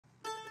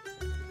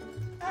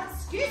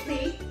Excuse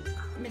me,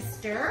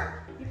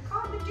 mister. You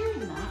can't be doing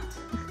that.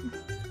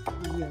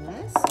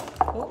 Yes.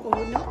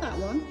 Oh, not that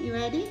one. You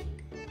ready?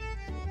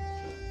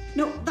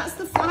 No, that's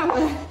the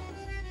flour.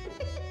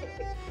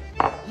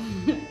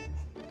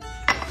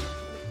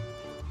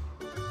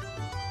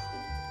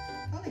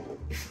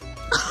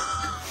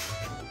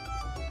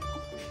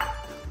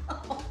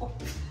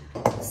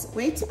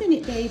 Wait a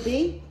minute,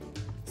 baby.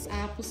 It's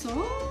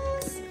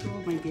applesauce.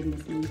 Oh my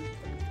goodness me.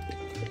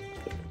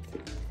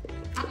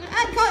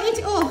 I can't eat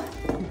it all.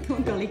 Come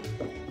on, Golly.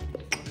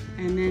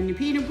 And then the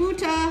peanut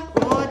butter.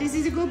 Oh, this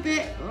is a good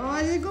bit. Oh,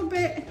 this is a good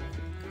bit.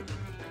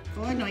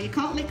 Oh no, you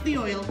can't lick the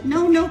oil.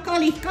 No, no,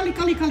 Golly. Golly.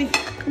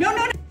 No.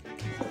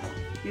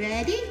 You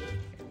ready?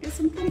 Get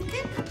some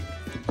pumpkin.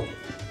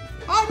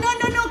 Oh,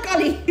 no,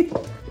 Golly.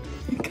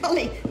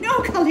 Golly. No,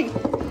 Golly.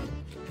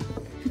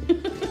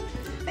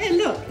 Hey,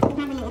 look.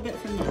 Have a little bit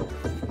from that.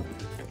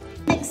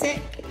 Mix it.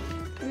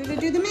 We're going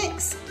to do the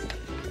mix.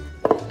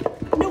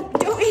 No,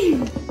 don't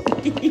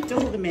eat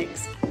all the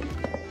mix.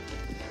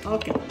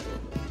 Okay.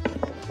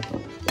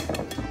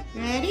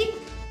 Ready?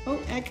 Oh,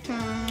 egg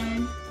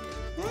time.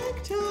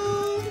 Egg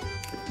time.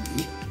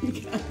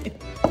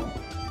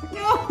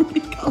 No,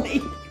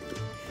 Golly.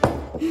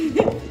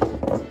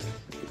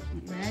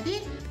 Ready?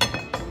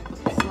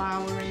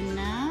 Flour in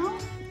now.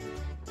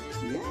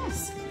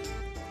 Yes.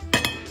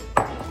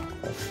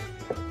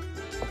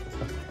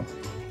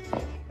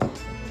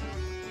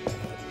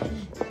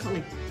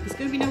 Colly, there's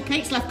going to be no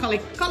cakes left, Colly.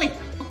 Colly.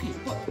 Okay,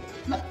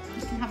 look,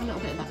 you can have a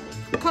little bit of that.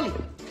 Colly.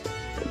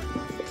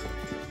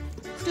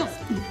 Stuff.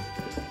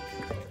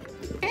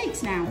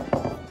 Cakes now.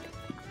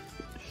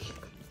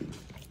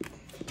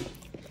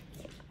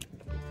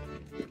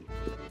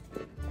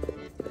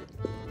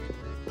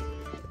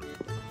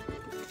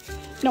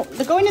 No,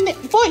 they're going in the,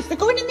 boys, they're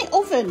going in the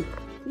oven,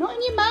 not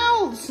in your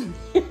mouths.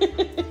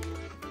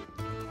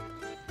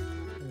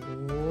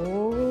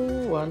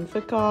 Oh, one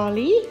for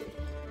Collly,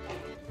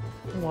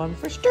 one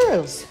for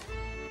Sturls.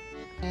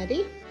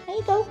 Ready? There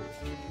you go.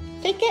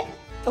 Take it.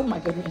 Oh my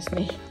goodness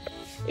me.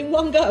 In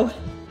one go.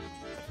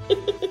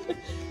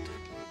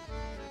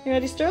 You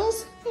ready,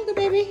 Sturls? Here you go,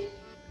 baby.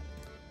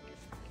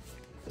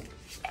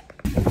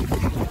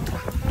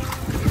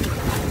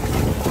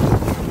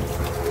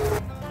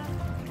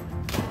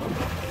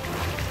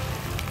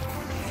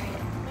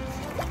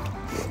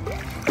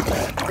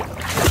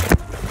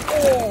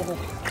 Oh.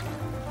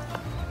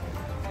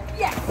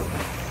 Yes.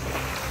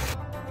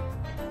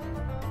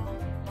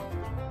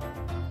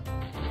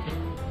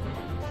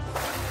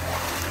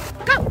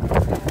 Go.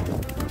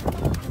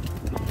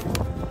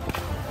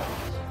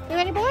 You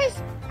ready, boys?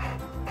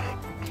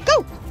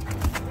 Go.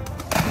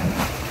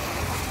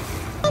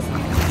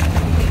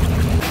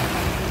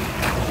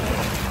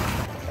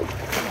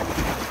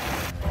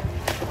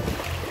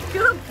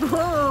 Good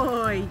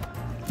boy.